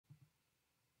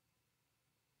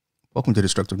Welcome to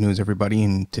Destructive News, everybody.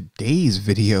 In today's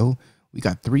video, we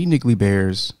got 3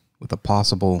 Nigglybears with a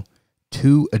possible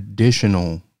 2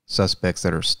 additional suspects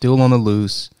that are still on the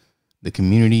loose. The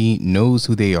community knows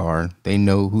who they are. They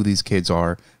know who these kids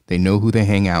are. They know who they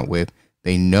hang out with.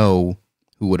 They know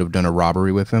who would have done a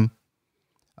robbery with them.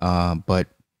 But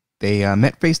they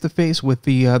met face to face with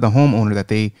the homeowner that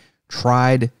they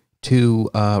tried to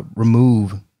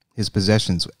remove his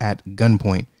possessions at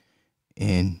gunpoint,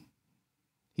 and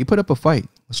he put up a fight.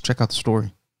 Let's check out the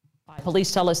story.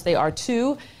 Police tell us they are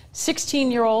 2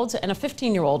 16-year-olds and a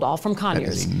 15-year-old, all from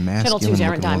Conyers. Channel 2's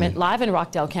Aaron Diamond, live in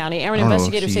Rockdale County. Aaron,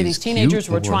 investigators say these teenagers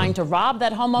were trying to rob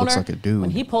that homeowner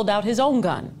when he pulled out his own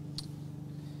gun.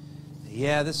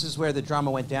 Yeah, this is where the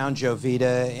drama went down,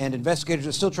 Jovita, and investigators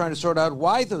are still trying to sort out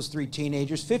why those 3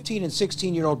 teenagers, 15 and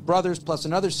 16-year-old brothers plus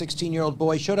another 16-year-old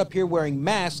boy, showed up here wearing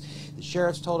masks. The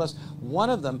sheriffs told us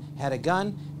one of them had a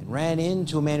gun and ran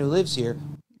into a man who lives here.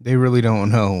 They really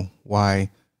don't know why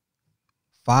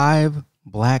 5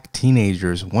 black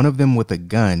teenagers, one of them with a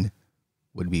gun,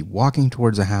 would be walking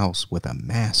towards a house with a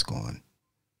mask on.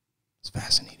 It's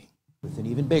fascinating. With an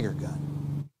even bigger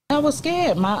gun. I was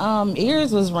scared. My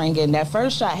ears was ringing. That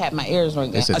first shot had my ears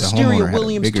ringing. Asteria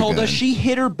Williams told us she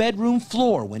hit her bedroom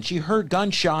floor when she heard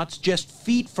gunshots just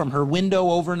feet from her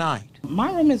window overnight.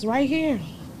 My room is right here.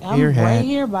 I'm right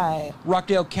here by it.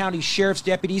 Rockdale County Sheriff's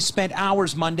deputies spent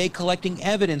hours Monday collecting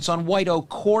evidence on White Oak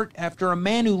Court after a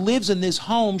man who lives in this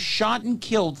home shot and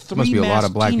killed 3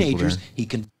 masked teenagers.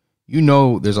 You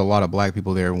know there's a lot of black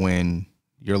people there when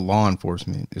your law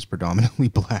enforcement is predominantly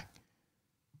black.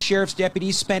 Sheriff's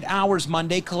deputies spent hours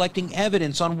Monday collecting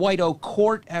evidence on White Oak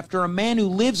Court after a man who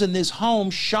lives in this home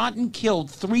shot and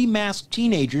killed 3 masked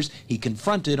teenagers he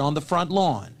confronted on the front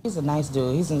lawn. He's a nice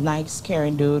dude. He's a nice,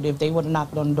 caring dude. If they would have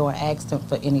knocked on the door and asked him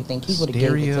for anything, he would have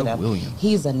given it to them. Williams.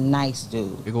 He's a nice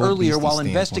dude. Earlier, while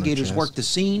investigators worked the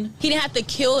scene, he didn't have to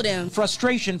kill them.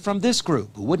 Frustration from this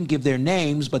group, who wouldn't give their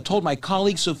names, but told my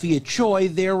colleague Sophia Choi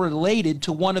they're related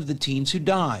to one of the teens who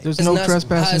died. There's no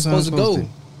trespassing. Supposed to go.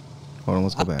 Hold on,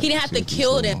 let's go back. He didn't have to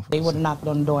kill them. They would have knocked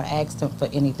on the door and asked him for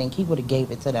anything. He would have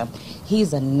gave it to them.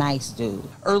 He's a nice dude.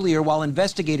 Earlier, while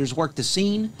investigators worked the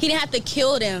scene, he didn't have to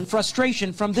kill them.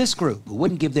 Frustration from this group, who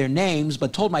wouldn't give their names,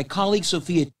 but told my colleague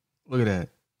Sophia. Look at that.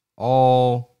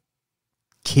 All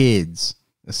kids,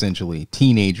 essentially,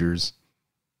 teenagers,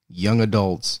 young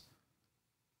adults,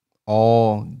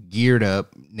 all geared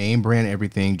up, name brand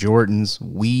everything, Jordans,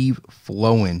 weave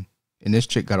flowing. And this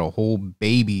chick got a whole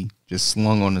baby just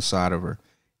slung on the side of her.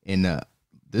 And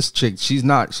this chick, she's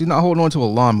not holding on to a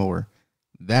lawnmower.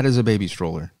 That is a baby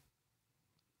stroller.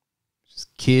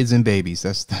 Just kids and babies.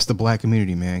 That's the black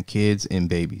community, man. Kids and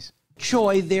babies.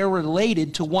 Choi, they're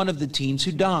related to one of the teens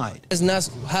who died. That's not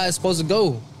how it's supposed to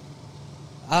go.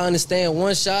 I understand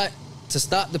one shot to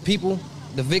stop the people,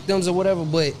 the victims or whatever,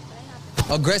 but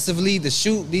aggressively to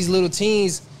shoot these little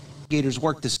teens.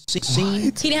 Worked the scene.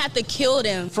 He didn't have to kill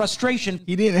them. Frustration.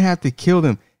 He didn't have to kill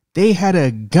them. They had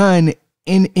a gun,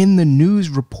 and in the news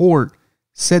report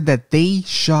said that they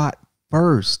shot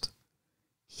first.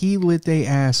 He lit their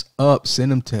ass up,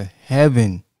 sent them to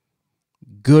heaven.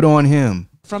 Good on him.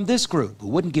 From this group, who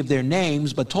wouldn't give their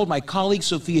names, but told my colleague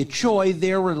Sophia Choi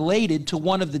they're related to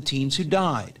one of the teens who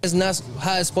died. That's not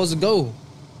how it's supposed to go.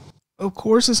 Of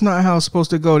course it's not how it's supposed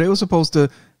to go. They were supposed to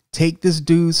take this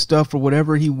dude's stuff or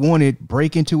whatever he wanted,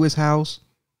 break into his house,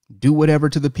 do whatever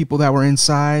to the people that were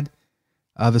inside.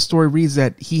 The story reads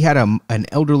that he had an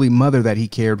elderly mother that he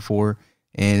cared for,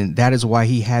 and that is why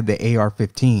he had the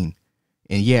AR-15.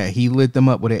 And yeah, he lit them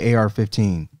up with an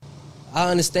AR-15.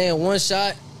 I understand one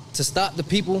shot to stop the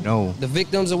people, the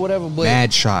victims or whatever, but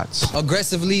mad shots.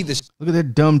 Aggressively. Look at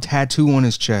that dumb tattoo on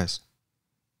his chest.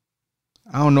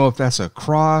 I don't know if that's a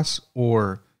cross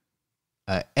or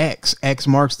X. X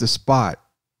marks the spot.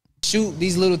 Shoot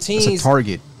these little teens. That's a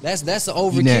target. That's an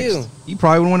overkill. He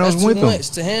probably one that was with them. That's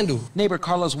too much to handle. Neighbor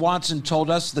Carlos Watson told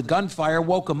us the gunfire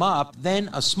woke him up. Then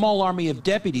a small army of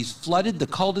deputies flooded the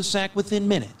cul-de-sac within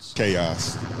minutes.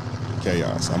 Chaos.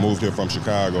 I moved here from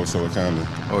Chicago, so it kind of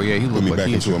put me back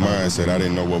into a mindset. I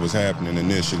didn't know what was happening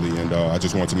initially, and I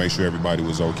just wanted to make sure everybody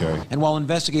was okay. And while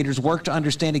investigators worked to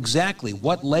understand exactly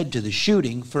what led to the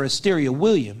shooting for Asteria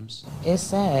Williams, it's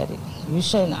sad. You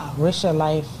shouldn't risk your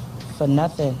life for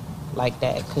nothing like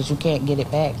that, because you can't get it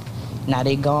back. Now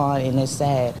they gone, and it's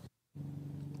sad.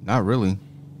 Not really.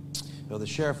 Well, the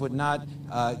sheriff would not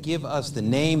give us the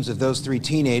names of those 3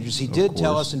 teenagers. He did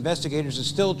tell us investigators are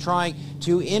still trying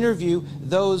to interview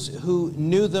those who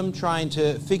knew them, trying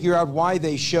to figure out why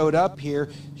they showed up here.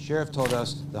 The sheriff told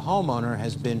us the homeowner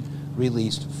has been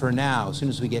released for now. As soon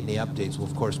as we get any updates, we'll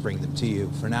of course bring them to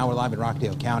you. For now, we're live in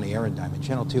Rockdale County. Aaron Diamond,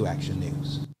 Channel 2 Action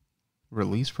News.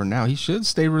 Released for now. He should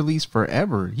stay released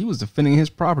forever. He was defending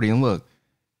his property, and look,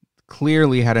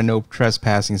 clearly had a no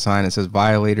trespassing sign that says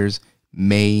violators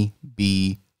may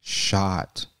be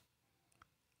shot.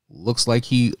 Looks like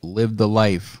he lived the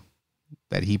life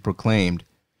that he proclaimed.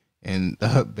 And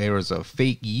there was a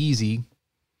fake Yeezy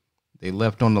they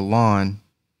left on the lawn,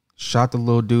 shot the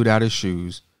little dude out his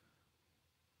shoes.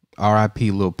 R.I.P.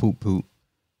 little poop poop.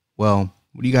 Well,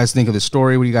 what do you guys think of the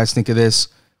story? What do you guys think of this?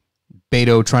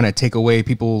 Beto trying to take away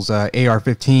people's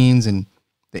AR-15s, and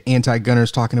the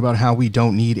anti-gunners talking about how we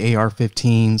don't need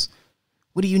AR-15s.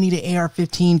 What do you need an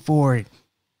AR-15 for?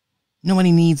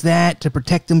 Nobody needs that to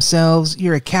protect themselves.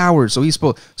 You're a coward. So he's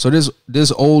supposed. So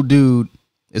this old dude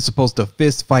is supposed to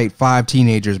fist fight 5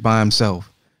 teenagers by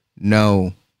himself.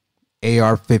 No,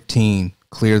 AR-15.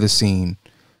 Clear the scene.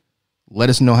 Let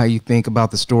us know how you think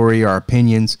about the story, our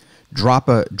opinions. Drop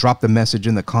the message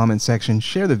in the comment section.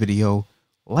 Share the video.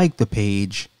 Like the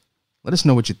page. Let us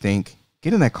know what you think.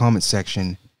 Get in that comment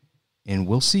section, and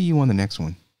we'll see you on the next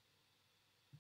one.